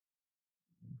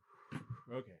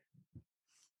Okay.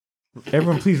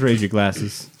 Everyone, please raise your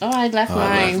glasses. Oh, I left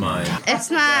mine. It's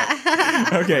not.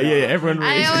 Okay, yeah. Everyone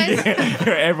raise.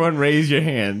 Everyone raise your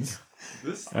hands.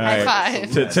 All right. High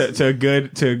five. To a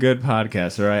good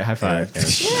podcast. All right, high five.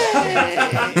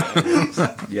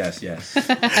 Yes.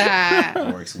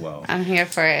 That works well. I'm here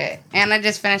for it. And I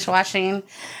just finished watching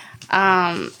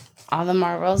all the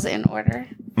Marvels in order.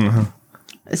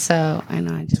 Mm-hmm. So I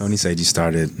know I just. Tony said you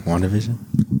started WandaVision?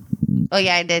 Oh,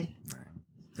 yeah, I did.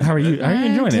 How are you? Are you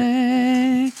enjoying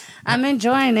it? I'm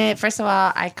enjoying it. First of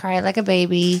all, I cried like a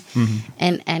baby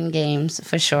in Endgames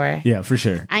for sure. Yeah, for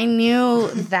sure. I knew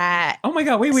that. Oh my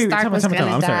God! Wait! Stark was Time.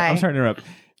 gonna I'm sorry. die. I'm sorry to interrupt.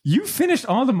 You finished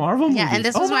all the Marvel movies? Yeah, and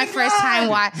this was my first time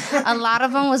a lot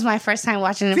of them was my first time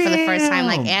watching it for the first time.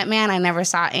 Like Ant-Man, I never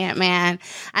saw Ant-Man.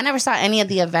 I never saw any of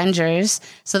the Avengers.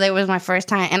 So they was my first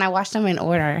time. And I watched them in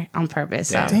order on purpose.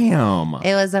 So Damn.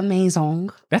 it was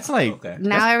amazing. That's like...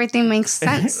 Now everything makes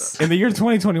sense. In the year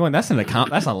 2021, that's a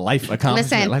life accomplishment.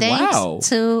 Listen, like, thanks wow.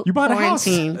 to You bought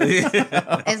quarantine.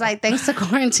 It's like, thanks to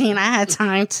quarantine, I had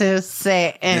time to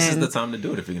sit and... This is the time to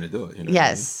do it if you're going to do it. You know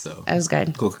Yes, what I mean? it was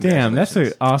good. Cool. Damn, that's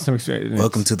an awesome experience.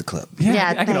 Welcome to the club.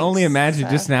 Yeah, I can only thanks. imagine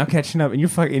just now catching up, and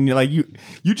you're like you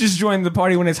just joined the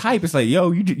party when it's hype. It's like,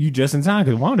 yo, you just in time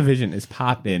because WandaVision is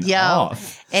popping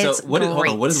off. It's So what is, hold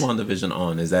great. on, what is WandaVision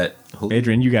on? Is that Hulu?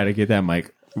 Adrian, you got to get that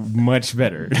mic much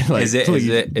better. Like, Is it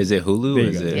Hulu? There you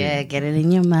Is go. it? Yeah, get it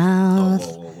in your mouth.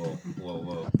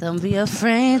 Whoa. Don't be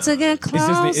afraid to get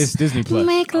close. It's Disney Plus.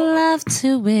 Make love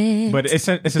to it. But it's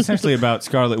essentially about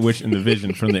Scarlet Witch and the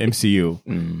Vision from the MCU,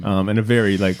 in a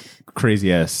very like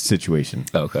crazy ass situation.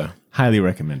 Okay. Highly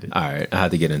recommended. All right. I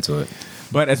had to get into it.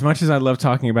 But as much as I love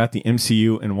talking about the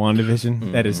MCU and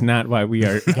WandaVision, that is not why we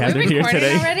are gathered here recording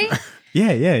today. already?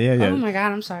 Yeah. Oh my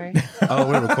God, I'm sorry. Oh,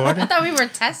 we're recording? I thought we were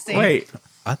testing. Wait.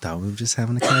 I thought we were just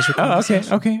having a casual Oh,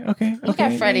 conversation. okay. Look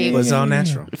at Freddie. It was all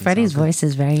natural. Freddie's voice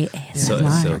is very So ASMR.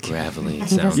 it's so gravelly. It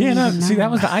sounds. Yeah, no, see,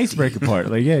 that was the icebreaker part.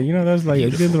 Like, yeah, that was like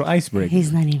a good little icebreaker.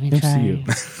 He's not even trying.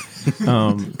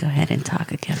 MCU. Go ahead and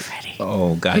talk again, Freddie.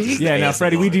 Oh God. Yeah, now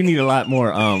Freddie, we do need a lot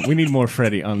more. We need more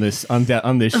Freddie on this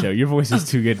show. Your voice is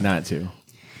too good not to.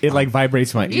 It like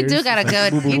vibrates my ears. You do got a It's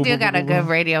like, good. boop, boop, You boop, do boop, got a boop, good boop.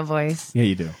 radio voice. Yeah,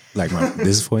 you do. Like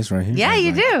this voice right here? Yeah,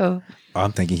 you do. Oh,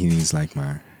 I'm thinking he needs like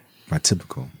my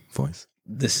typical voice.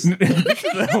 This.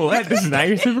 What? This is not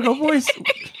your typical voice.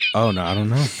 Oh, no, I don't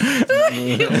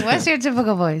know. What's your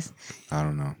typical voice? I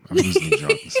don't know. I'm usually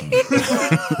drunk.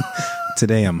 So.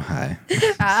 Today I'm high.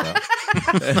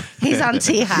 He's on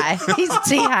T high. He's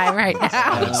T high right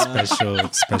now.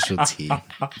 Special tea.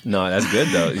 No, that's good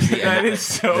though. You see, That is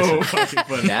so fucking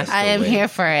funny. that's the I am way. here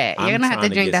for it. You're I'm gonna have to trying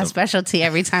to drink get that some- specialty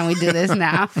every time we do this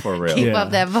now. For real. Keep Yeah.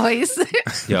 up that voice.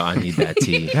 Yo, I need that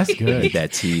tea. That's I good. need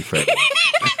that tea, Freddie.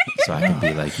 So I can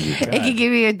be like you. It can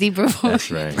give you a deeper voice.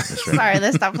 That's right. That's right. Sorry,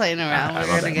 let's stop playing around. My We're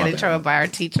gonna bad, get my in trouble by our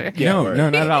teacher. No,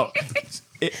 not at all.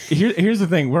 Here's the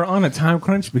thing. We're on a time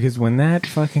crunch because when that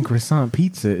fucking croissant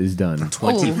pizza is done,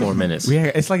 24 minutes.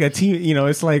 it's like a team.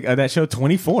 It's like that show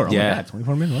 24. Oh Yeah. my God,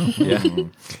 24 minutes. Wow. Yeah.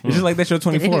 It's just like that show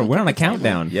 24. We're on a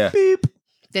countdown. Yeah. Beep.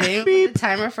 Did anyone put the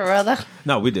timer for real though?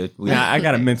 No, we did. Nah, I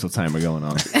got a mental timer going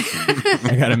on.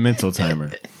 I got a mental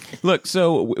timer. Look,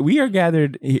 so we are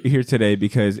gathered here today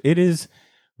because it is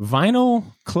Vinyl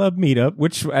Club Meetup,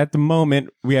 which at the moment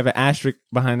we have an asterisk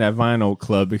behind that Vinyl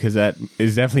Club because that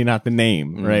is definitely not the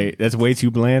name, right? That's way too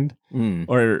bland.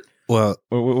 Or Well,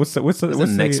 what's the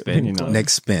next spin opinion on it?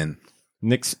 next spin.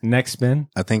 Next spin?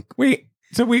 I think Wait,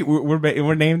 so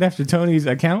we're named after Tony's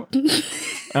account?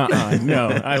 No,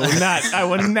 I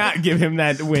will not give him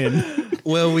that win.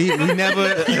 well we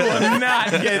never You will not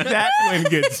get that win,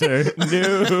 good sir.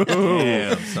 No.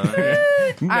 Damn, son.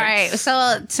 All right,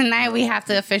 so tonight we have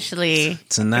to officially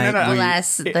tonight No, no,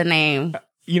 bless the name.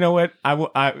 You know what?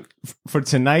 For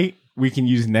tonight we can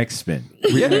use next spin.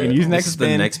 We can use This next is the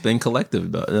spin. Next Spin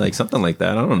Collective, like something like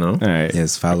that. I don't know. All right.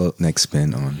 Yes, follow Next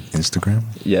Spin on Instagram.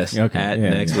 Yes. Okay, At yeah,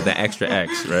 next yeah. with the extra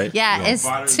X, right? Yeah, it's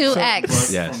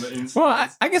 2X. Yes. Well,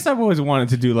 I guess I've always wanted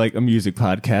to do like a music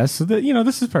podcast, so that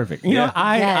this is perfect. Yeah.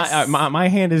 Yes. My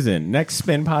hand is in. Next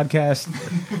Spin podcast.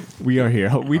 We are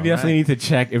here. We definitely need to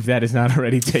check if that is not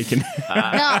already taken.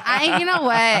 No, you know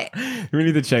what? We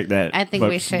need to check that. I think But-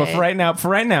 we should. But for right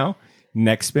now,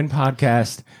 Next Spin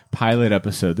podcast pilot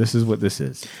episode. This is what this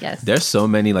is. Yes. There's so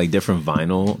many like different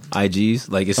vinyl IGs.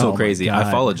 Like it's so Oh my crazy. God.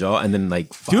 I followed y'all and then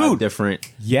like 5 Dude. different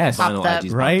Yes. vinyl Popped up.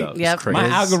 IGs Right? popped up. Yep. It's crazy. My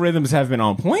algorithms have been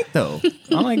on point though.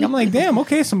 I'm like, damn,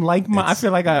 okay, I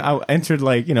feel like I entered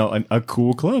like, a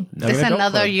cool club. It's An adult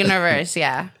another club. universe,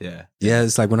 yeah. Yeah. Yeah,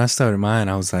 it's like when I started mine,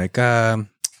 I was like,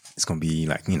 it's gonna be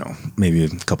like maybe a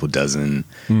couple dozen,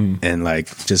 and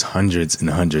like just hundreds and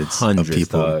hundreds of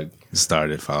people Dog.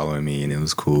 started following me, and it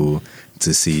was cool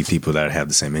to see people that have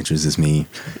the same interests as me,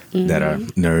 that are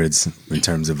nerds in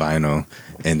terms of vinyl,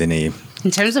 and then they,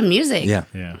 In terms of music. yeah,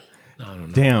 Yeah. I don't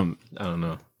know. Damn. I don't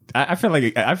know. I feel like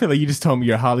you just told me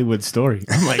your Hollywood story.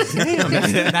 I'm like, damn,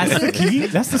 that's the key.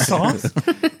 That's the sauce.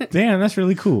 Damn, that's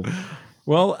really cool.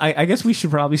 Well, I guess we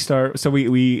should probably start. So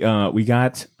we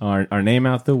got our name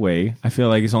out the way. I feel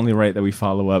like it's only right that we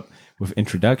follow up with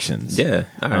introductions. Yeah.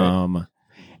 All right.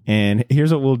 And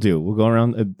here's what we'll do. We'll go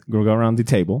around the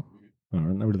table. Or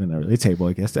not really table,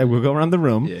 I guess. We'll go around the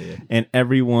room, and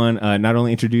everyone not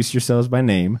only introduce yourselves by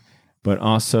name, but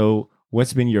also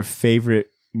what's been your favorite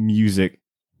music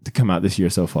to come out this year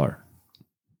so far.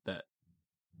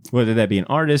 Whether that be an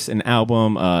artist, an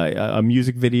album, a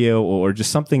music video, or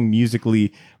just something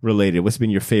musically related. What's been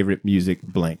your favorite music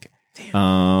blank?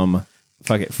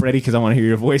 Fuck it, Freddie, because I want to hear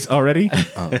your voice already.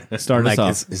 Start us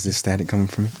off. Is this static coming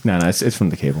from me? No, it's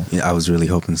from the cable. Yeah, I was really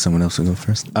hoping someone else would go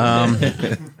first.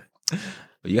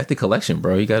 But you got the collection,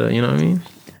 bro. You gotta, you know what I mean?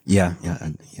 Yeah.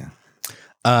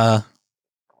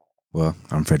 Well,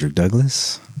 I'm Frederick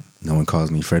Douglass. No one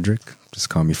calls me Frederick. Just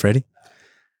call me Freddie.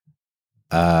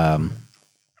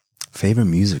 Favorite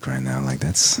music right now? Like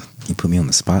you put me on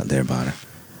the spot there, Botter.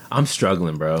 I'm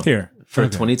struggling, bro. Here. For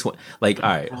Okay. 2020. Like, all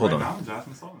right, hold on.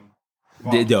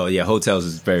 Yo, Hotels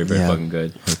is very, very Yeah. fucking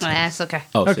good. Oh, that's okay.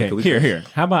 Oh, Okay, can we- here.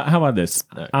 How about this?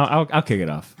 All right. I'll kick it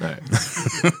off. All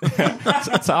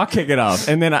right. So I'll kick it off,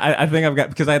 and then I think I've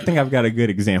got a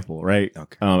good example, right?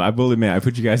 Okay. I will admit I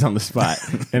put you guys on the spot,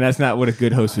 and that's not what a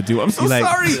good host would do. I'm so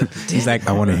sorry. He's like,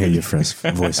 I want to hear your first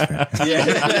voice. Fred.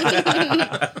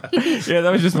 Yeah,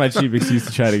 that was just my cheap excuse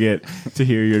to try to get to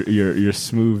hear your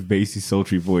smooth, bassy,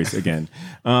 sultry voice again.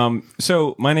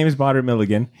 So my name is Botter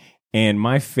Milligan, and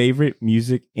my favorite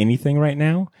music, anything right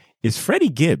now, is Freddie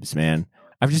Gibbs, man.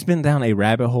 I've just been down a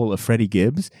rabbit hole of Freddie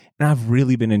Gibbs, and I've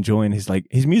really been enjoying his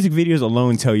music videos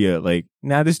alone tell you,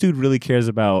 this dude really cares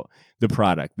about the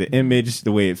product, the image,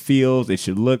 the way it feels, it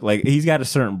should look. Like, he's got a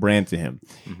certain brand to him.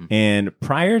 And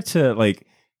prior to,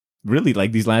 really,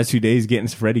 these last 2 days getting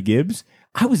to Freddie Gibbs,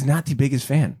 I was not the biggest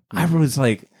fan. I was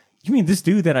like, you mean this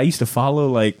dude that I used to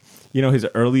follow, his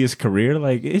earliest career,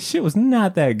 his shit was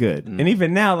not that good. And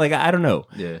even now, I don't know.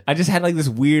 Yeah. I just had this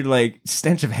weird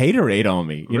stench of haterade on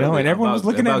me, you know? Really? And everyone was About-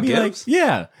 looking at about me Gibbs?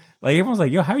 yeah. Everyone's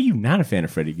like, yo, how are you not a fan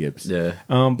of Freddie Gibbs? Yeah.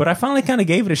 But I finally kind of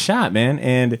gave it a shot, man.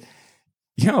 And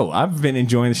I've been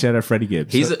enjoying the shit out of Freddie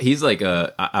Gibbs. He's like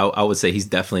I would say he's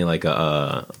definitely like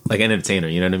an entertainer,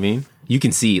 you know what I mean? You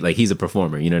can see he's a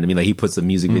performer, you know what I mean? He puts the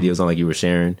music videos on, like you were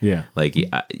sharing. Yeah.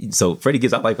 So Freddie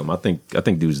Gibbs, I like him. I think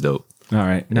dude's dope. All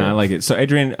right. No, I like it. So,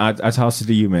 Adrian, I toss it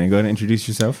to you, man. Go ahead and introduce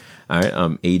yourself. All right,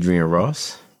 I'm Adrian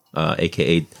Ross,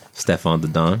 aka Stefan the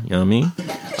Don. You know what I mean?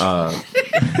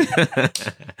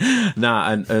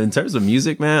 In terms of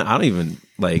music, man, I don't even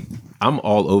I'm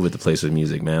all over the place with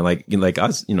music, man. I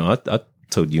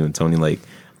told you and Tony,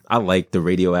 I like the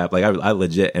radio app. I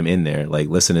legit am in there,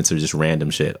 listening to just random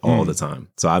shit all the time.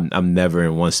 So I'm never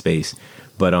in one space.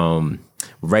 But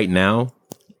right now,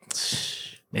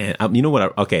 man, you know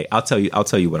what? I'll tell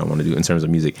you what I want to do in terms of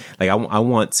music. I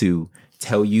want to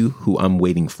tell you who I'm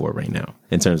waiting for right now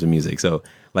in terms of music. So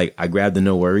I grabbed the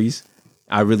No Worries.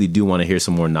 I really do want to hear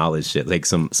some more knowledge shit,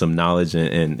 some knowledge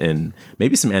and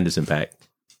maybe some Anderson .Paak.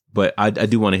 But I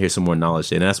do want to hear some more knowledge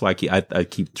shit, and that's why I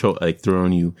keep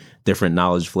throwing you different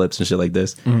knowledge flips and shit like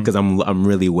this, because I'm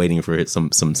really waiting for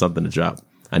something to drop.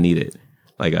 I need it.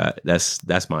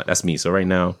 That's me. So right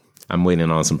now I'm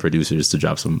waiting on some producers to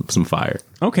drop some fire.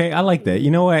 Okay, I like that. You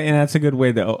know what? And that's a good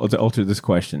way to alter this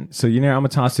question. So, I'm going to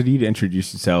toss it to you to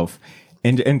introduce yourself.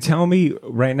 And tell me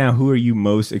right now, who are you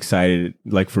most excited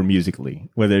for musically?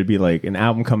 Whether it be an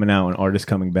album coming out, an artist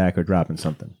coming back, or dropping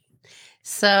something.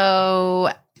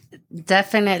 So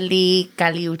definitely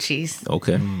Kali Uchis.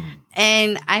 Okay.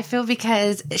 And I feel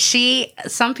because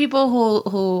some people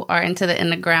who are into the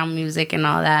underground music and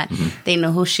all that, they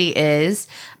know who she is.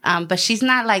 But she's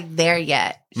not there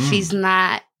yet. She's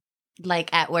not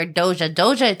at where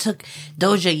Doja took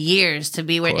Doja years to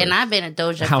be where, and I've been a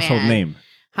Doja Household fan. name.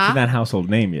 Huh? She's not household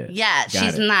name yet. Yeah, Got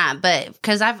she's it. not. But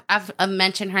because I've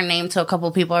mentioned her name to a couple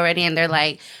of people already, and they're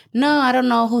like, "No, I don't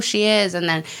know who she is." And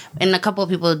a couple of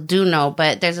people do know,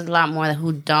 but there's a lot more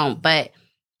who don't. But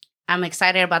I'm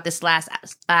excited about this last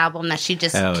album that she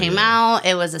just came out.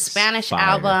 It was a Spanish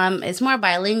album. It's more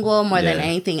bilingual, more than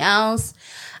anything else.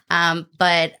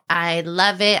 But I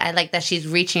love it. I like that she's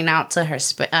reaching out to her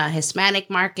Hispanic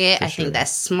market. I think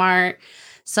that's smart.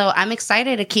 So I'm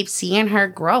excited to keep seeing her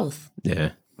growth.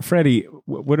 Yeah. Freddie,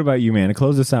 what about you, man? To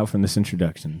close us out from this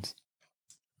introductions.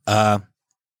 I'm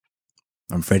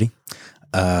Freddie.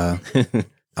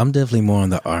 I'm definitely more on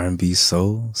the R&B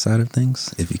soul side of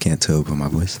things, if you can't tell by my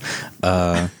voice.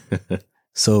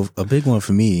 So a big one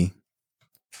for me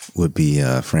would be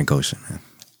Frank Ocean, man.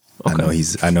 Okay.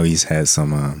 I know he's had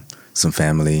some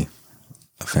family.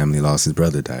 A family lost his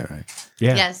brother, died, right?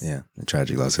 Yeah. Yes. Yeah, a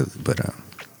tragic loss. But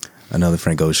another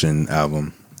Frank Ocean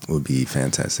album would be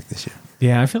fantastic this year.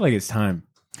 Yeah, I feel like it's time.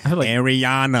 I feel like And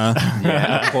Rihanna.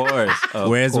 Yeah, of course.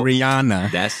 Where's Rihanna?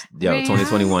 That's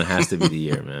 2021 has to be the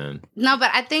year, man. No,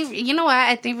 but I think, you know what?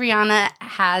 I think Rihanna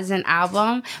has an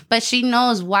album, but she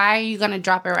knows, why are you going to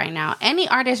drop it right now? Any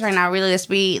artist right now, really, let's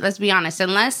be honest,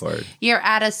 unless Word. you're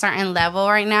at a certain level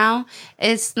right now,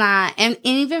 it's not, and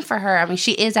even for her, I mean,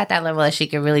 she is at that level that she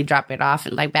could really drop it off.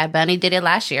 And like Bad Bunny did it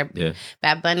last year. Yeah.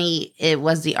 Bad Bunny, it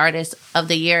was the artist of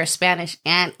the year, Spanish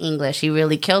and English. He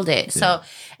really killed it. So,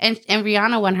 and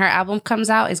Rihanna, when her album comes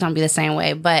out, it's going to be the same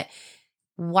way. But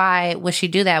why would she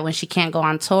do that when she can't go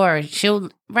on tour?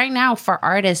 She'll, right now, for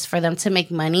artists, for them to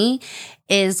make money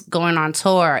is going on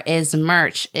tour, is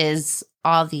merch, is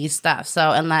all these stuff.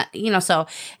 So, and that, so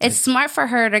it's smart for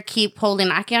her to keep holding.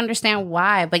 I can understand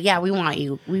why, but yeah, we want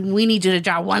you. We need you to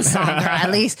drop one song, girl.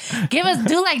 At least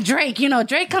do like Drake.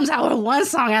 Drake comes out with one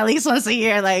song at least once a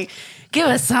year. Like, give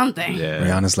us something. Yeah.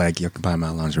 Rihanna's like, you can buy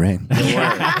my lingerie.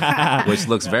 Which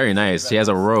looks very nice. She has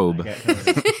a robe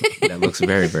that looks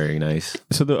very, very nice.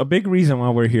 So a big reason why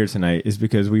we're here tonight is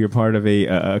because we are part of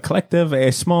a collective,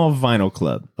 a small vinyl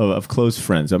club of close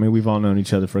friends. I mean, we've all known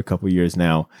each other for a couple years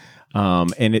now.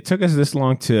 And it took us this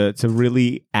long to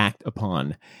really act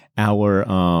upon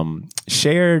our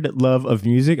shared love of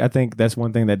music. I think that's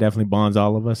one thing that definitely bonds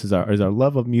all of us is our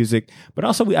love of music. But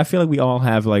also, I feel like we all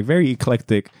have like very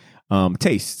eclectic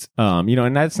tastes.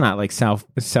 And that's not like self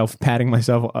patting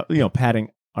myself,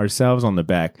 patting ourselves on the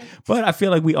back. But I feel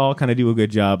like we all kind of do a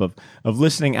good job of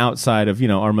listening outside of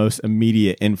our most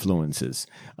immediate influences.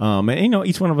 And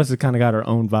each one of us has kind of got our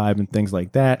own vibe and things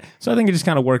like that. So I think it just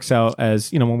kind of works out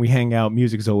as when we hang out,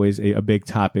 music is always a big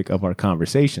topic of our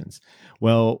conversations.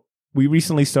 Well, we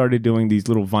recently started doing these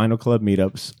little vinyl club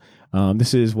meetups.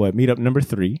 This is meetup number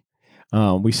 3.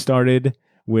 We started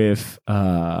with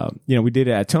we did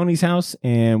it at Tony's house,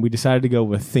 and we decided to go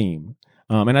with theme.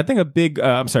 And I think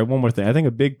one more thing. I think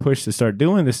a big push to start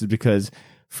doing this is because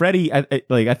Freddie,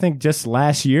 I think just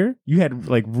last year you had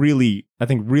really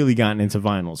gotten into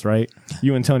vinyls, right?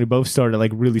 You and Tony both started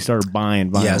buying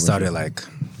vinyls. Yeah, I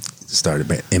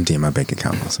started emptying my bank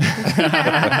account.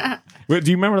 Do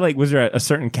you remember was there a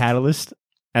certain catalyst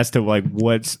as to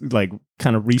what's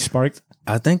kind of re-sparked?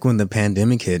 I think when the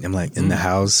pandemic hit, I'm in the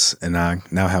house, and I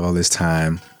now have all this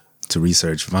time to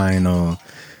research vinyl,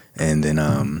 and then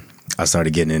I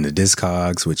started getting into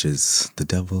Discogs, which is the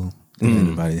devil.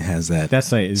 Everybody has that. That's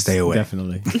stay away.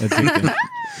 Definitely.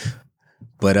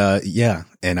 But and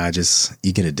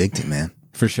you get addicted, man.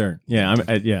 For sure. Yeah.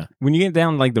 Yeah. When you get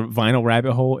down the vinyl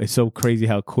rabbit hole, it's so crazy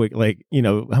how quick,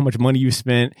 how much money you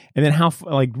spent, and then how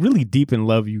really deep in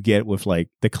love you get with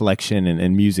the collection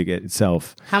and music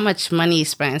itself. How much money you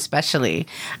spent, especially.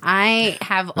 I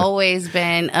have always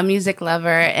been a music lover,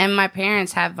 and my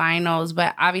parents have vinyls,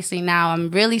 but obviously now I'm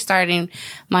really starting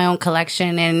my own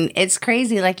collection, and it's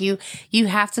crazy. You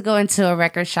have to go into a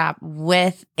record shop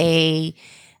with a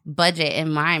budget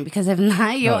in mind, because if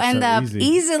not, you'll end up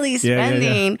easily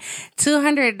spending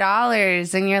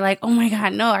 $200, and you're like, oh my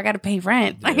god, no, I gotta pay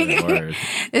rent. But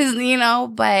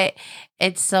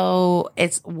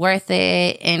it's worth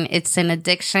it, and it's an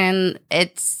addiction.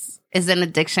 It's an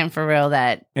addiction for real.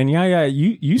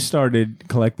 You started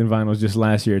collecting vinyls just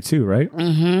last year too, right?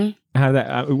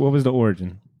 Mm-hmm. What was the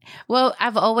origin? Well,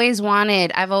 I've always been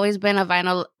a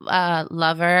vinyl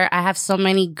lover. I have so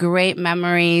many great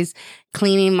memories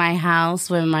cleaning my house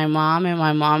with my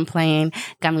mom playing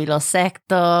Camilo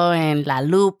Sesto and La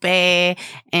Lupe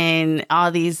and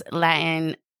all these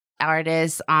Latin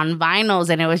artists on vinyls.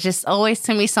 And it was just always,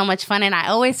 to me, so much fun. And I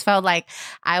always felt like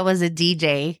I was a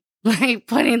DJ,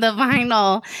 putting the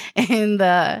vinyl in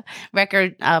the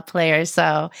record player.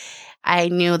 So I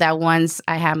knew that once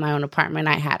I had my own apartment,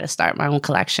 I had to start my own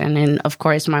collection. And of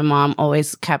course, my mom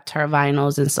always kept her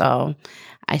vinyls. And so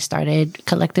I started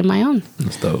collecting my own.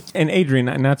 That's dope. And Adrian,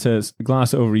 not to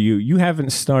gloss over you, you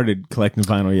haven't started collecting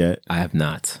vinyl yet. I have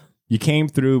not. You came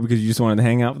through because you just wanted to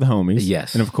hang out with the homies.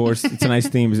 Yes. And of course, tonight's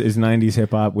theme is 90s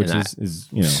hip hop, which is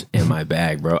in my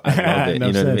bag, bro. I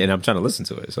love it. And I'm trying to listen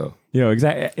to it. So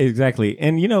exactly.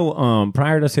 And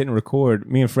prior to us hitting record,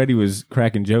 me and Freddie was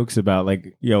cracking jokes about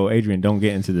Adrian, don't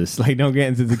get into this. Don't get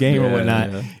into the game or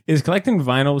whatnot. Yeah. Is collecting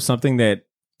vinyl something that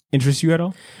interests you at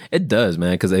all? It does,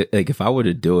 man. Because if I were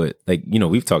to do it,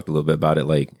 we've talked a little bit about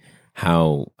it,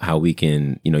 how we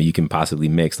can, you can possibly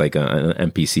mix an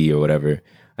MPC or whatever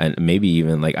and maybe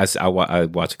even like I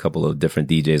watch a couple of different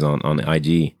DJs on the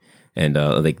IG, and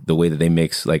like the way that they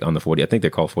mix like on the 40, I think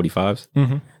they're called 45s.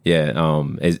 Yeah,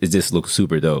 it just looks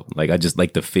super dope. Like I just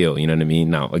like the feel, you know what I mean?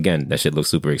 Now again, that shit looks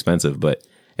super expensive, but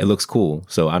it looks cool.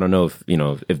 So I don't know if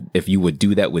if you would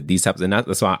do that with these types, and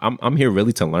that's why I'm here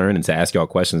really to learn and to ask y'all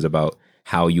questions about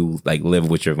how you like live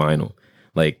with your vinyl.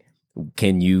 Like,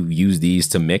 can you use these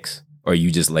to mix? Or are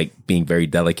you just like being very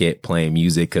delicate playing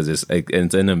music because it's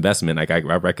an investment? Like I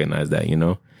recognize that, you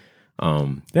know.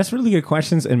 That's really good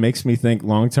questions and makes me think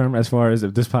long term as far as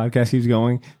if this podcast keeps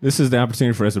going. This is the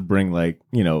opportunity for us to bring like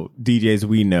DJs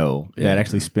we know that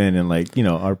actually spin and like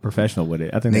are professional with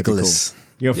it. I think Nicholas. that'd be cool.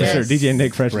 Yo, for sure. DJ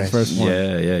Nick Freshman's first one.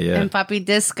 Yeah. And Papi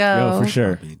Disco. Yo, for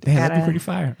sure. Damn, that'd be pretty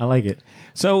fire. I like it.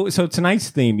 So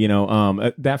tonight's theme,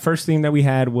 that first theme that we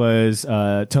had was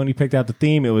Tony picked out the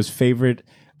theme. It was favorite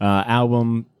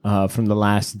album from the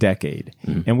last decade.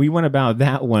 And we went about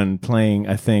that one playing,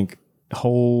 I think, the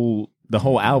whole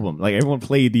album. Like everyone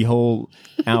played the whole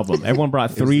album. Everyone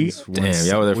brought three. Damn,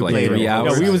 y'all were there for like 3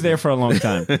 hours. No, we was there for a long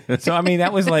time. So I mean,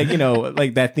 that was like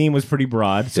like that theme was pretty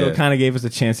broad. So it kind of gave us a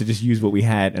chance to just use what we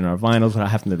had in our vinyls without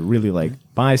having to really like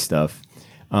buy stuff.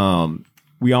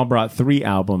 We all brought 3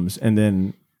 albums, and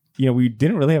then we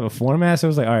didn't really have a format. So I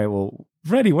was like, all right, well,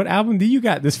 Freddie, what album do you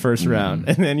got this first round?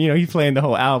 And then he's playing the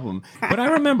whole album. But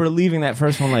I remember leaving that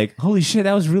first one like, holy shit,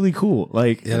 that was really cool.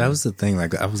 Like, yeah, that was the thing.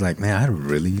 Like, I was like, man, I had a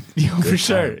really for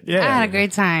sure. Yeah, I had a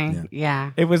great time.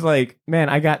 Yeah. It was like, man,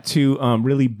 I got to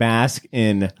really bask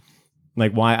in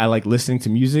like why I like listening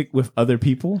to music with other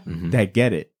people that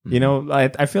get it.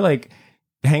 I feel like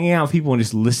hanging out with people and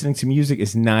just listening to music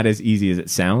is not as easy as it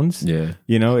sounds. Yeah,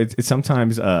 it's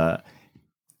sometimes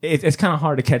it's kind of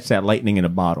hard to catch that lightning in a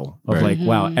bottle of like,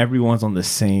 wow, everyone's on the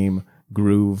same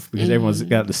groove because everyone's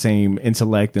got the same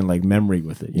intellect and like memory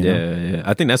with it. Yeah.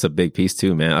 I think that's a big piece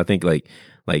too, man. I think like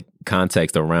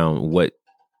context around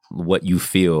what you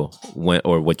feel when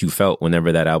or what you felt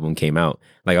whenever that album came out.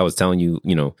 Like I was telling you,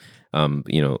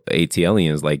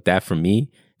 ATLians, like that for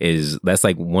me that's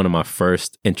like one of my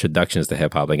first introductions to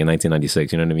hip hop, like in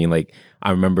 1996. You know what I mean? Like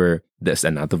I remember this,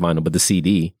 and not the vinyl, but the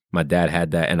CD. My dad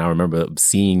had that, and I remember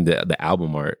seeing the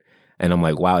album art, and I'm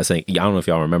like, wow, it's like, I don't know if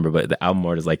y'all remember, but the album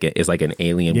art is like it's like an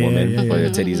alien woman with her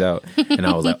titties out, and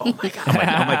I was like, oh my god,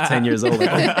 I'm like 10 years old.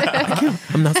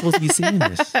 Like, I'm not supposed to be seeing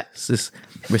this. It's just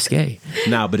risque.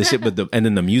 Nah, but the shit, and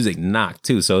then the music knocked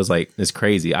too, so it's like it's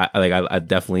crazy. I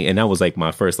definitely, and that was like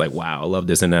my first like, wow, I love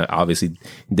this, and I obviously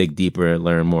dig deeper and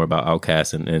learn more about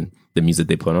Outkast and the music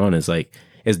they put on. It's like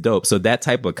it's dope. So that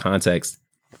type of context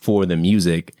for the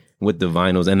music with the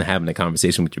vinyls and having a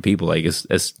conversation with your people, like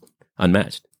it's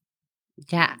unmatched.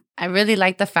 Yeah, I really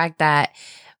like the fact that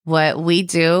what we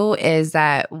do is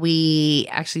that we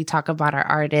actually talk about our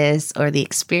artists or the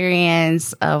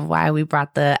experience of why we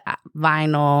brought the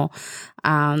vinyl.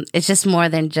 It's just more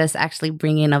than just actually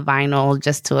bringing a vinyl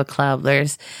just to a club.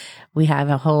 We have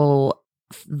a whole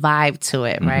vibe to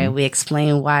it, right? We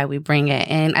explain why we bring it.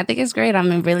 And I think it's great.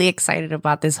 I'm really excited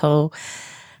about this whole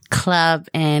club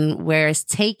and where it's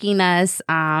taking us,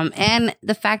 and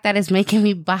the fact that it's making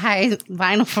me buy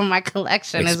vinyl from my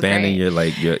collection expanding is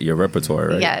great. your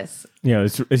repertoire, right? Yes.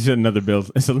 It's another bill.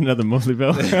 It's another monthly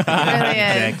bill. It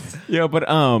really is. Yeah, but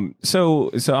so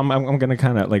I'm gonna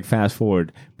kind of like fast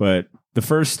forward. But the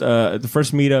first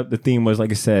meetup, the theme was,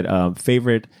 like I said,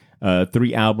 favorite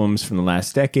 3 albums from the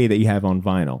last decade that you have on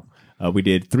vinyl. We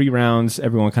did 3 rounds.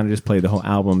 Everyone kind of just played the whole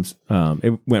albums.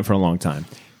 It went for a long time.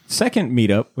 Second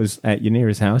meetup was at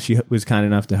Yanira's house. She was kind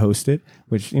enough to host it,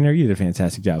 which, you did a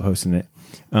fantastic job hosting it.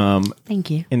 Thank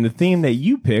you. And the theme that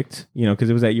you picked, because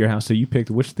it was at your house, so you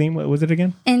picked which theme? What was it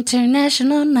again?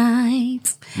 International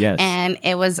Nights. Yes. And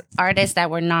it was artists that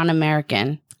were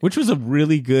non-American. Which was a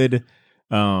really good,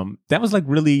 that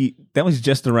was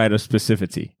just the right of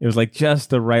specificity. It was like just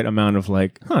the right amount of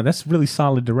like, that's really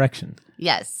solid direction.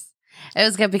 Yes. It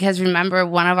was good because remember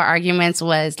one of our arguments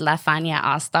was La Fania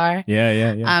All-Star.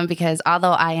 Yeah. Because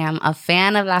although I am a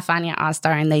fan of La Fania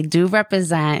All-Star and they do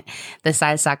represent the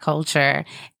salsa culture,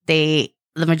 the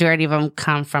majority of them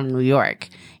come from New York,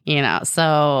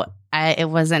 so it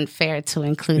wasn't fair to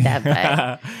include that.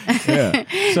 But yeah.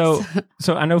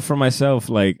 So I know for myself,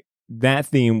 like that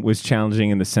theme was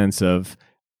challenging in the sense of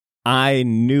I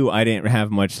knew I didn't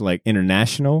have much like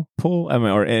international pull,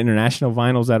 or international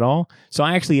vinyls at all. So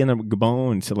I actually ended up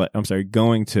going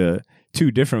to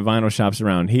 2 different vinyl shops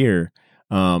around here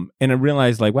And I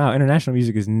realized like, wow, international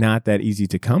music is not that easy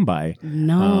to come by.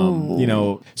 No. You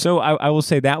know, so I will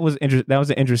say that was that was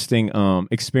an interesting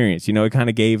experience. You know, it kind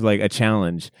of gave like a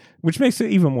challenge, which makes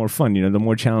it even more fun. You know, the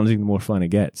more challenging, the more fun it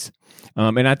gets.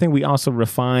 And I think we also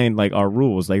refined like our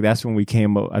rules. Like that's when we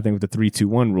came up, I think, with the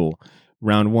 3-2-1 rule.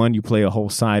 Round 1, you play a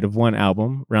whole side of one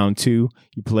album. Round 2,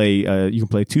 you can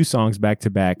play 2 songs back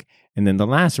to back, and then the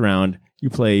last round,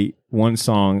 you play 1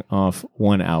 song off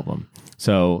 1 album.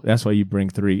 So that's why you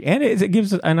bring 3, and it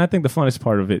gives. And I think the funnest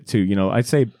part of it too. You know, I'd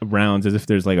say rounds as if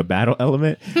there's like a battle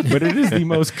element, but it is the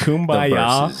most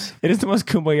kumbaya. It is the most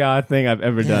kumbaya thing I've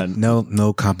ever done.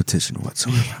 No competition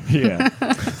whatsoever. Yeah,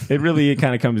 it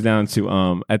kind of comes down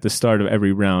to at the start of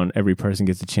every round, every person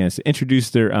gets a chance to introduce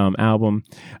their album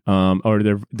or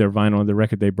their vinyl, the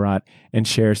record they brought, and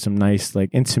share some nice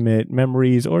like intimate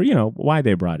memories or you know why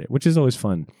they brought it, which is always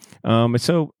fun.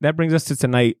 So that brings us to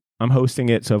tonight. I'm hosting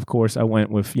it, so of course I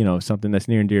went with you know something that's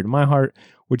near and dear to my heart,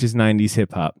 which is 90s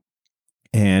hip hop.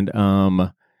 And I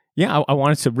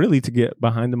wanted to really to get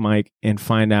behind the mic and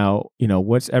find out you know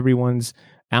what's everyone's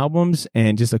albums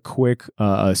and just a quick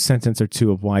sentence or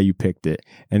two of why you picked it,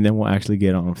 and then we'll actually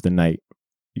get on with the night.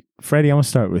 Freddie, I'm gonna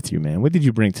start with you, man. What did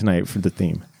you bring tonight for the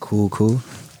theme? Cool.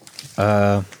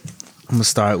 I'm gonna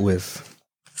start with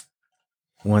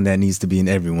one that needs to be in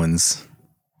everyone's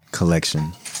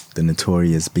collection. The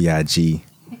Notorious B.I.G.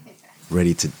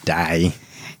 Ready to Die.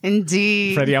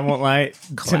 Indeed. Freddie, I won't lie.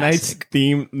 Tonight's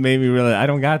theme made me realize I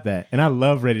don't got that. And I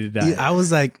love Ready to Die. Yeah, I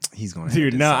was like, he's going to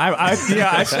Dude, no, I straight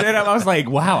up, I was like,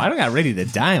 wow, I don't got Ready to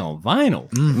Die on vinyl.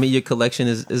 I mean, your collection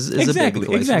is a big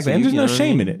collection. Exactly. And there's no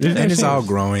shame in it. And it's all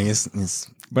growing.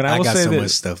 But I got so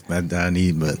much stuff that I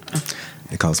need, but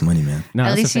it costs money, man. No,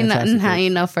 at least you know how you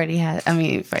know Freddie has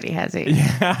it.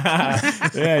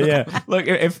 Yeah. Look,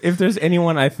 if there's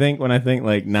anyone I think when I think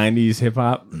like 90s hip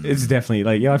hop, it's definitely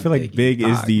like I feel like Big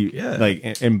is the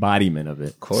like embodiment of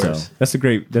it. Of course. So that's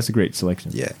a great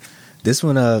selection. Yeah. This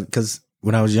one because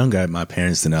when I was younger, my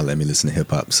parents did not let me listen to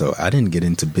hip hop, so I didn't get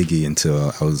into Biggie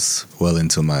until I was well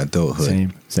into my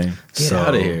adulthood. Same. Get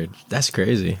out of here. That's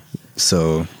crazy.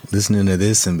 So listening to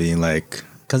this and being like,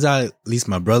 because at least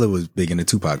my brother was big into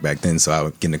Tupac back then, so I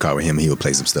would get in the car with him. He would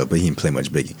play some stuff, but he didn't play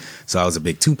much Biggie. So I was a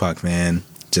big Tupac fan,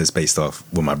 just based off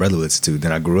what my brother listened to.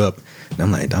 Then I grew up, and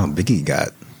I'm like, oh, Biggie got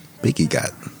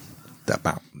that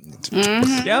pop.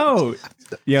 Mm-hmm.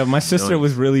 Yo, my sister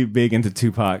was really big into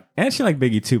Tupac, and she liked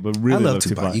Biggie too, but really I love loved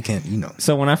Tupac. You can't,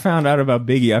 So when I found out about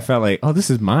Biggie, I felt like, oh, this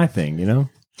is my thing, you know.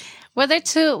 Well, they're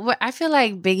two. I feel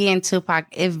like Biggie and Tupac,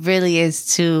 it really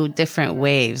is 2 different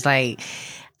waves. Like,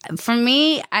 for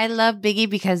me, I love Biggie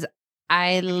because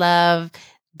I love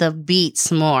the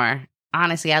beats more.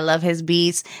 Honestly, I love his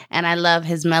beats and I love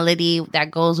his melody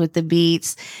that goes with the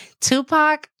beats.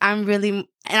 Tupac, and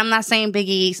I'm not saying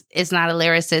Biggie is not a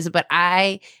lyricist, but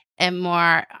I am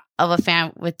more of a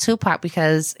fan with Tupac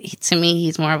because to me,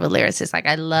 he's more of a lyricist. Like,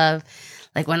 I love...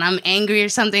 Like when I'm angry or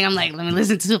something, I'm like, let me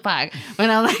listen to Tupac. When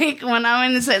I'm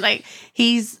in this, like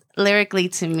he's lyrically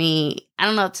to me, I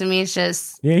don't know. To me, it's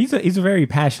just he's a very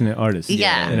passionate artist.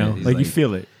 Yeah, you know, like you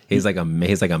feel it. He's like a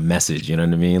message. You know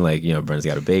what I mean? Like Brent's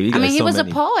got a baby. He was a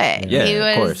poet. Yeah, he was,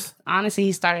 of course. Honestly,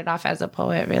 he started off as a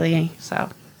poet, really. So,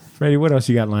 Freddie, what else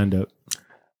you got lined up?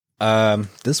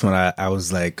 This one, I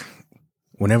was like,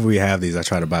 whenever we have these, I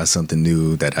try to buy something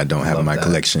new that I don't have in my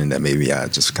collection that maybe I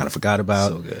just kind of forgot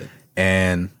about. So good.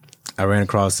 And I ran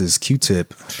across this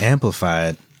Q-Tip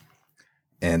Amplified,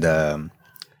 and I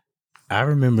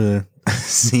remember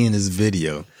seeing this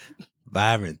video,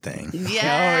 Vibrant Thing.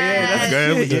 yeah, that's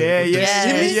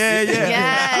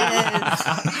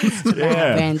good.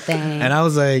 Vibrant Thing. And I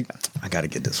was like, I gotta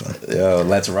get this one. Yo,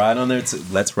 Let's Ride on there too.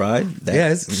 Let's Ride.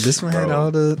 This one had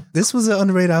all the. This was an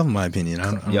underrated album, in my opinion. I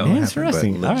don't know what happened,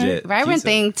 interesting. but Legit. Vibrant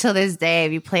Thing till this day.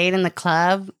 If you play it in the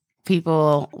club,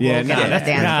 people will get on the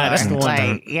dance floor. the one.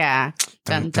 Like, yeah.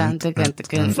 Dun, dun, dun, dun, dun,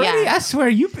 dun. Freddie, Yeah. I swear,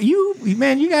 you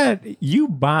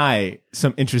buy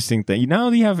some interesting thing. You not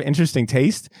only have interesting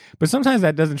taste, but sometimes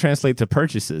that doesn't translate to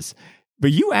purchases.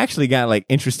 But you actually got like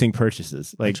interesting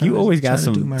purchases. Like you always got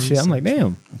some shit. I'm like,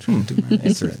 damn.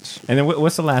 research. And then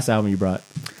what's the last album you brought?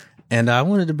 And I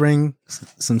wanted to bring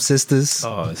some sisters.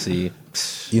 Oh, see,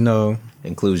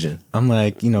 inclusion. I'm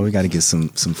like, we got to get some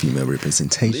female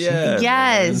representation. Yeah,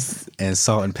 Yes. And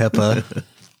Salt and Pepper.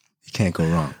 You can't go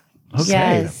wrong. Okay.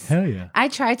 Yes. Hell yeah. I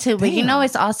tried to, but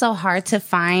it's also hard to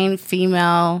find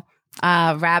female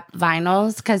rap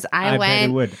vinyls because I bet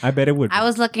it would. I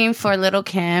was looking for Little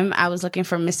Kim. I was looking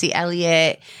for Missy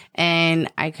Elliott. and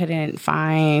I couldn't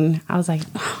find. I was like,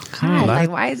 oh God, like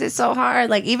why is it so hard?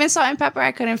 Like even Salt and Pepper,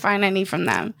 I couldn't find any from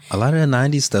them. A lot of the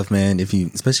 90s stuff, man,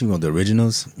 especially on the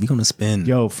originals, you're going to spend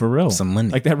for real, some money.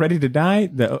 Like that Ready to Die,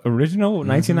 the original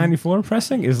 1994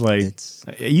 pressing is like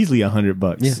easily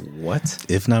 $100. Yeah. What?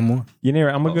 If not more.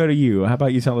 Yanira, I'm going to go to you. How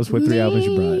about you tell us what 3 albums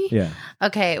you brought? Yeah.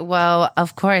 Okay, well,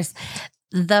 of course,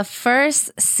 the first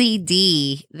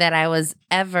CD that I was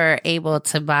ever able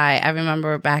to buy, I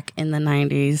remember back in the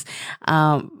 90s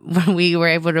when we were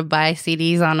able to buy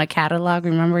CDs on a catalog.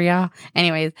 Remember, y'all?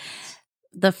 Anyways,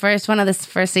 one of the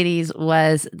first CDs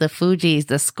was the Fugees,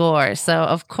 The Score. So,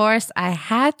 of course, I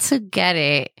had to get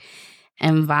it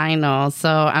in vinyl. So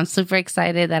I'm super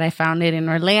excited that I found it in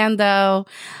Orlando.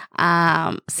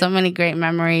 So many great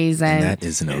memories. And that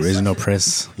is an original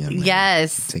press. Yeah,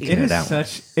 yes. Take care of that one.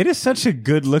 It is such a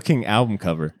good looking album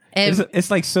cover.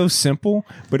 It's like so simple,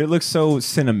 but it looks so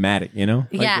cinematic, you know?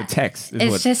 Like the text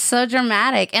is just so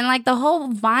dramatic. And like the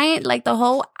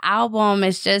whole album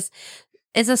is just,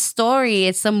 it's a story.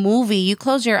 It's a movie. You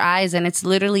close your eyes and it's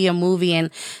literally a movie. And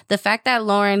the fact that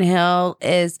Lauryn Hill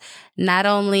is not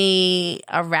only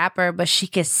a rapper, but she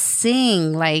could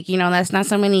sing. Like, you know, that's not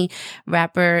so many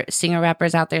singer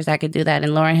rappers out there that could do that.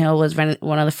 And Lauryn Hill was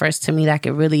one of the first to me that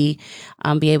could really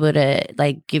be able to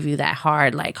like give you that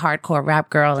hardcore rap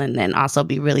girl and then also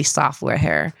be really soft with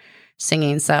her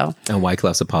singing. So, and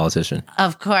Wyclef's a politician.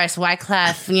 Of course,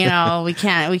 Wyclef, you know, we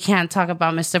can't talk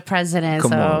about Mr. President.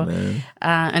 Come on, man.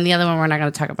 And the other one, we're not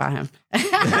going to talk about him.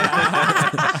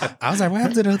 I was like, what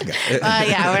happened to the other guy?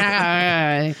 Yeah, we're not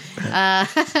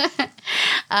going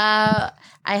to.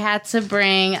 I had to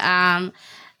bring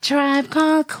Tribe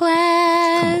Called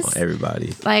Quest. Come on,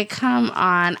 everybody. Like, come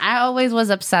on. I always was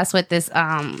obsessed with this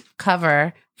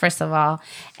cover, first of all.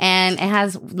 And it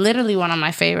has literally one of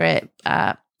my favorite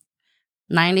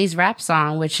 90s rap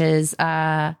song, which is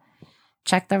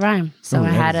Check the Rhyme. So I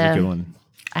had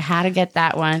to get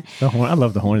that one. The horn, I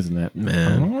love the horns in that,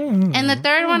 man. And the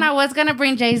third one, I was gonna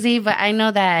bring Jay-Z, but I know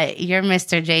that you're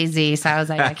Mr. Jay-Z, so I was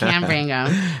like, I can't bring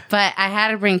him. But I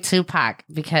had to bring Tupac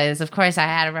because, of course, I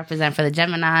had to represent for the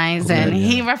Geminis, and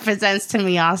he represents to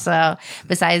me also.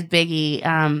 Besides Biggie,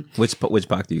 which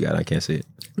Pac do you got? I can't see it.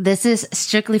 This is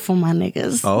strictly for my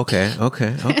niggas. Oh, okay.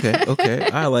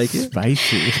 I like it.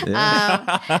 Spicy.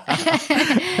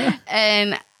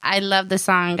 And I love the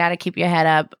song "Gotta Keep Your Head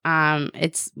Up."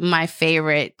 It's my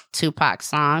favorite Tupac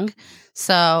song,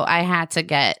 so I had to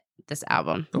get this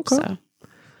album. Okay, so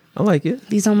I like it.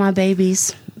 These are my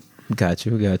babies. Got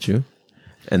you.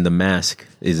 And The Mask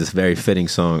is a very fitting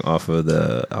song off of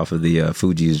the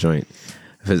Fugees joint.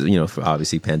 Because, you know, for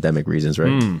obviously pandemic reasons,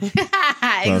 right?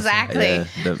 Exactly.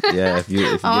 If you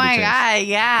oh get my a chance, God,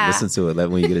 yeah. listen to it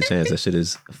when you get a chance. That shit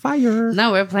is fire.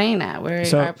 No, we're playing that. We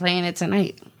are playing it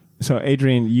tonight. So,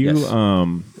 Adrian, you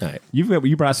Right.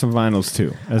 you brought some vinyls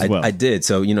too as well. I did.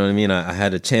 So, you know what I mean? I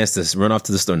had a chance to run off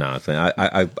to the store. Now,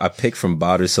 I picked from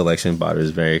Botter's selection.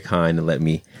 Botter's very kind to let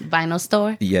me. Vinyl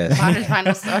store? Yes. Botter's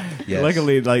vinyl store. Yes.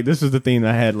 Luckily, like this was the thing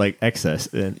that I had like excess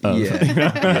of.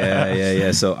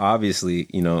 Yeah. So, obviously,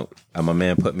 you know, my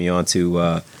man put me on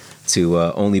to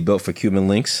Only Built for Cuban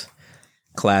Links.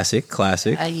 Classic.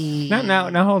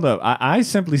 Now, hold up. I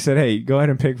simply said, "Hey, go ahead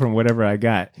and pick from whatever I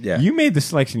got." Yeah. You made the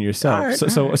selection yourself. All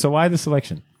right. So why the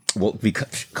selection? Well,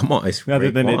 because come on, it's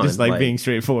Rather than it Raekwon, just like being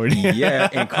straightforward. Yeah,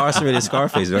 incarcerated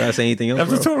Scarface. Do I gotta say anything else?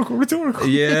 That's bro? rhetorical.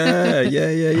 Yeah.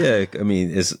 I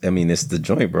mean, it's the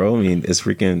joint, bro. I mean,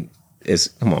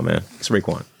 come on, man. It's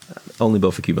Raekwon. Only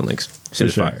Built for Cuban Links. Shit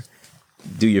is fire.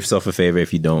 Do yourself a favor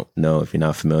if you don't know, if you're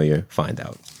not familiar, find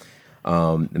out.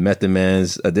 The Method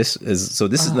Man's. This is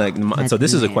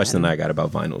a question that I got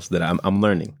about vinyls that I'm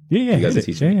learning. Yeah. You guys are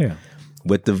teaching me. Yeah.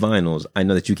 With the vinyls, I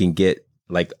know that you can get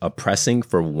like a pressing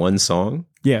for one song.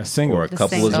 Yeah, single or a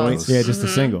couple of joints. Yeah, just a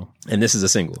single. And this is a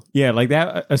single. Yeah, like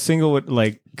that. A single would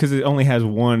like because it only has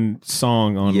one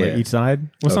song on like each side.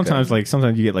 Well, sometimes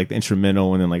you get like the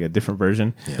instrumental and then like a different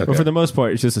version. Yeah. But for the most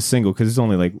part, it's just a single because it's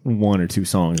only like 1 or 2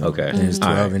 songs. Okay, there's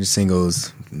 12-inch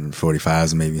singles,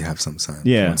 45s, maybe have some song.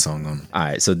 Yeah, one song on. All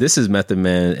right, so this is Method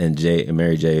Man and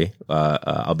Mary J.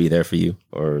 I'll Be There for You,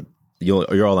 or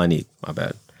you're all I need. My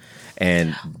bad.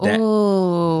 And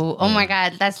oh my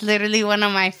God, that's literally one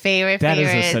of my favorites. We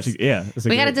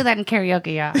got to do that in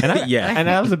karaoke, y'all. And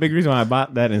that was a big reason why I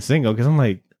bought that in single because I'm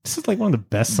like, This is like one of the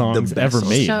best songs best ever songs.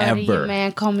 made. Shorty, Ever. your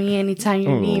man, call me anytime you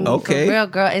need me. Okay. For real,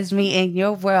 girl, it's me in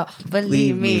your world.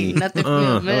 Believe me, nothing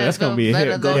feels that's gonna be a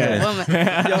better hit. than Go ahead. a woman.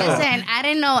 Listen, I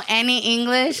didn't know any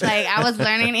English. Like, I was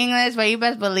learning English, but you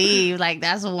best believe, like,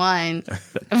 that's one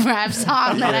rap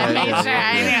song that I made sure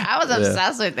I knew. I was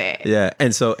obsessed with it. Yeah,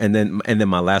 and then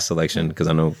my last selection, because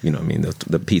I know, I mean,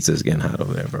 the pizza's getting hot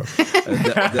over there, bro.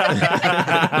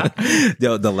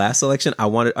 The last selection I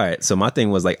wanted. All right, so my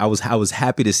thing was like I was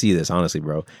happy to see this, honestly,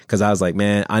 bro, because I was like,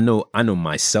 man, I know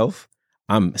myself.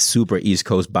 I'm super East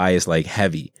Coast biased, like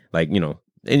heavy, like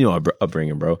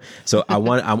upbringing, bro. So I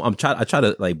try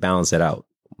to like balance it out.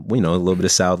 A little bit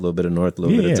of South, a little bit of North, a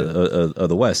little bit of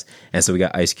the West, and so we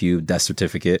got Ice Cube, Death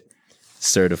Certificate,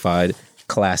 Certified.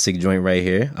 Classic joint right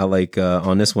here. I like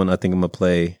on this one. I think I'm gonna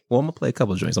play a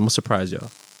couple of joints. I'm gonna surprise y'all.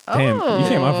 Damn, you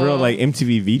came off real like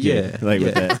MTV VJ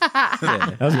with that. Yeah.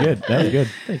 That was good. That was good.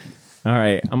 All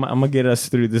right, I'm gonna get us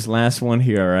through this last one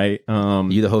here. All right.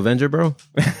 You the Hovenger, bro?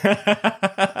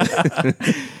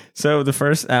 So the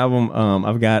first album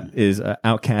I've got is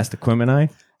Outkast Aquemini.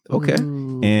 Okay.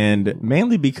 And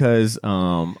mainly because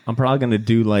I'm probably gonna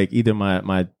do like either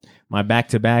my back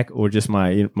to back or just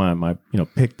my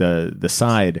pick the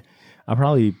side. I'll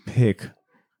probably pick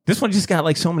this one. Just got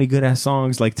like so many good ass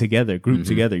songs like together, grouped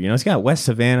together. It's got West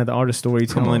Savannah, the art of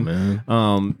storytelling. Come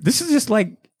on, man. This is just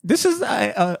like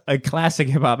a classic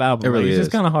hip hop album. It really It's is.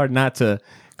 just kind of hard not to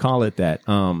call it that.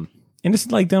 And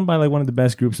it's like done by like one of the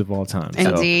best groups of all time. So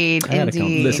Indeed, I gotta come-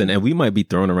 indeed. Listen, and we might be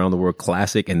throwing around the word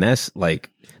classic, and that's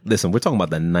like, listen, we're talking about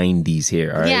the '90s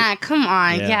here. All right. Yeah, come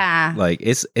on. Yeah. Yeah. Like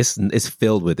it's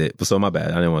filled with it. So my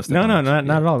bad. I didn't want to. No, not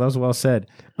at all. That was well said.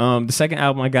 The second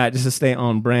album I got, just to stay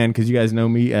on brand, because you guys know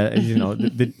me,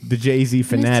 the Jay-Z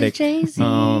fanatic. Jay-Z.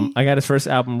 I got his first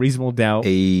album, Reasonable Doubt,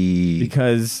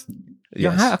 because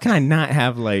Yes. how can I not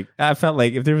have like? I felt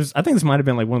like if there was, I think this might have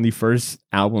been like one of the first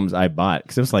albums I bought,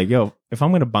 because it was like, yo, if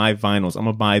I'm gonna buy vinyls, I'm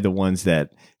gonna buy the ones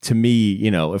that, to me,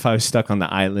 if I was stuck on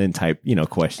the island type,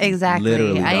 question. Exactly.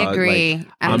 Literally, I dog. agree. Like,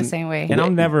 I'm I'm- the same way. And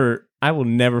I will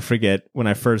never forget when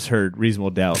I first heard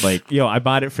Reasonable Doubt. Like, yo, I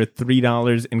bought it for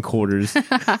 $3 in quarters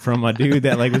from a dude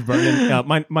that like was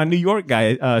burning. My New York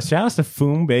guy. Shout out to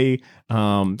Fumbe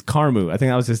Karmu. I think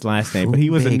that was his last name, but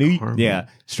he was Fumbe Karmu.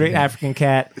 straight African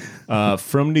cat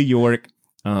from New York.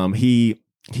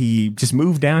 He just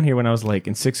moved down here when I was like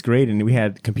in 6th grade, and we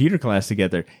had computer class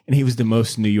together. And he was the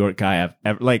most New York guy I've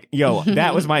ever like. Yo,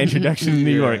 that was my introduction to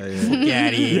New York. Yeah.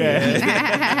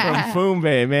 From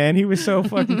Fumbe, man, he was so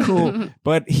fucking cool.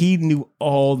 But he knew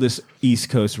all this East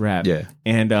Coast rap. Yeah.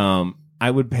 And I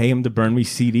would pay him to burn me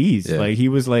CDs. Yeah. Like he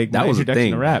was like That my was a introduction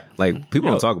thing. to rap. Like people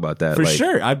Yo, don't talk about that. For like,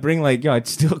 sure. I'd bring like, I'd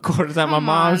steal quarters out my Come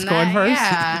mom's on, coin that- purse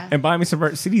yeah. and buy me some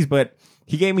CDs. But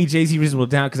he gave me Jay-Z Reasonable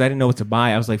Doubt because I didn't know what to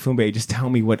buy. I was like, Fumbe, just tell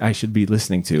me what I should be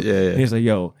listening to. Yeah. And he was like,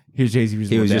 yo, here's Jay-Z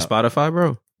Reasonable He was Doubt. your Spotify,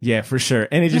 bro. Yeah, for sure.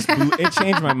 And it it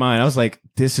changed my mind. I was like,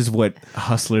 this is what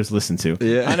hustlers listen to.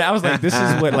 Yeah. And I was like, this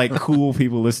is what like cool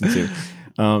people listen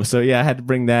to. So yeah, I had to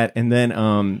bring that. And then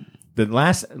the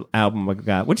last album I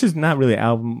got, which is not really an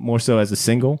album, more so as a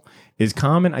single, is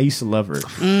Common, I Used to Love Her.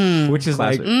 Which is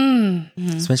Classic.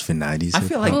 like, Especially for 90s. I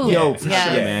feel like, Ooh, yo, for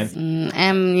yes. sure, man.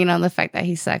 And the fact that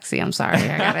he's sexy. I'm sorry.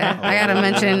 I gotta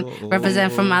mention,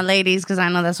 represent for my ladies, because I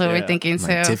know that's what we're thinking too.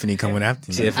 Like Tiffany coming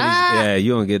after you. Tiffany's, yeah,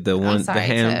 you don't get the one, sorry, the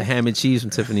ham, Tiff. ham and cheese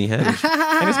from Tiffany Haddish.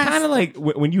 And it's kind of like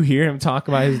when you hear him talk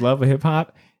about his love of hip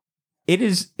hop, it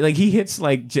is like he hits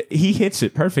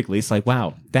it perfectly. It's like,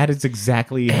 wow, that is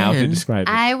exactly how to And describe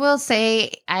it. I will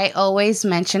say I always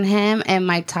mention him in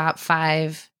my top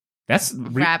 5 That's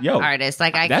rap yo, artists.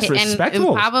 Like I that's can, respectable.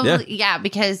 and probably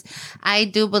because I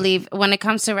do believe when it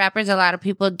comes to rappers, a lot of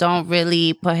people don't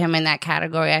really put him in that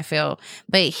category. I feel,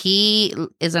 but he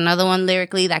is another one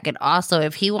lyrically that could also,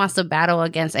 if he wants to battle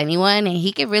against anyone, and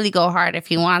he could really go hard if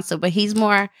he wants to. But he's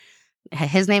more.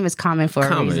 His name is Common for a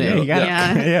Common, reason. Yeah, you got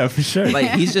Yeah. yeah, for sure. Like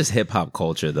he's just hip hop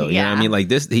culture, though. You know what I Yeah. mean? Like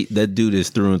that dude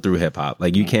is through and through hip hop.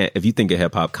 Like you can't, if you think of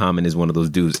hip hop, Common is one of those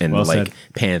dudes in Well the like said.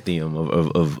 pantheon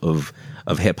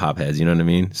of hip hop heads. You know what I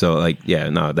mean? So like, yeah,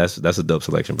 no, that's a dope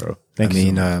selection, bro. Thank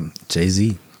you.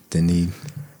 Jay-Z, didn't he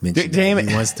mention Damn that it.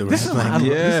 he wants to This is, rap why I, like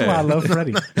this is why I Yeah. love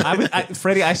Freddie.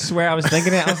 Freddie, I swear I was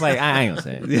thinking it. I was like, I ain't gonna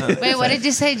say it. Wait, what did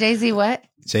you say, Jay-Z? What?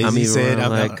 Jay-Z I mean, said,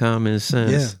 around I'm like common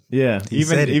sense. yeah. Yeah, He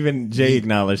said it. even Jay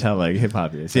acknowledged how like hip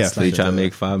hop is. Yeah, So you try to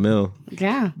make $5 million.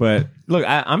 Yeah. but look,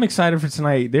 I'm excited for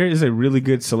tonight. There is a really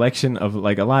good selection of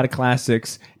like a lot of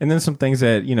classics, and then some things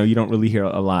that you don't really hear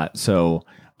a lot. So,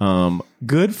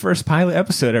 good first pilot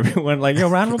episode, everyone. Like, yo,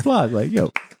 round of applause. Like,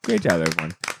 yo, great job,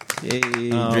 everyone. Yay,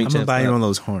 drink I'm gonna champs buy you clap. one of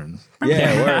those horns.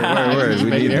 Yeah, word. We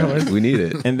need it. We need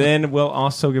it. And then we'll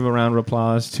also give a round of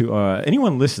applause to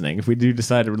anyone listening. If we do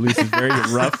decide to release this very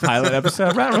rough pilot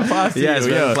episode, round of applause to Yes,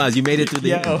 you. round of applause. You made it through the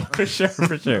Yo, end. for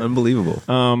sure. Unbelievable.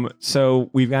 So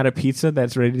we've got a pizza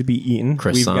that's ready to be eaten.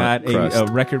 Croissant We've got crust.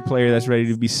 a record player that's ready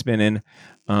to be spinning.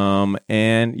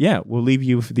 And yeah, we'll leave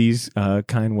you with these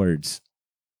kind words.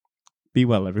 Be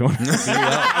well, everyone. Be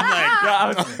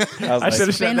well. I should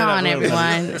have Spin on,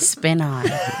 everyone. Spin on.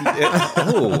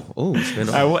 Oh, spin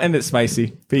All right, we'll end it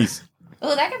spicy. Peace.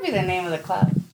 Oh, that could be the name of the club.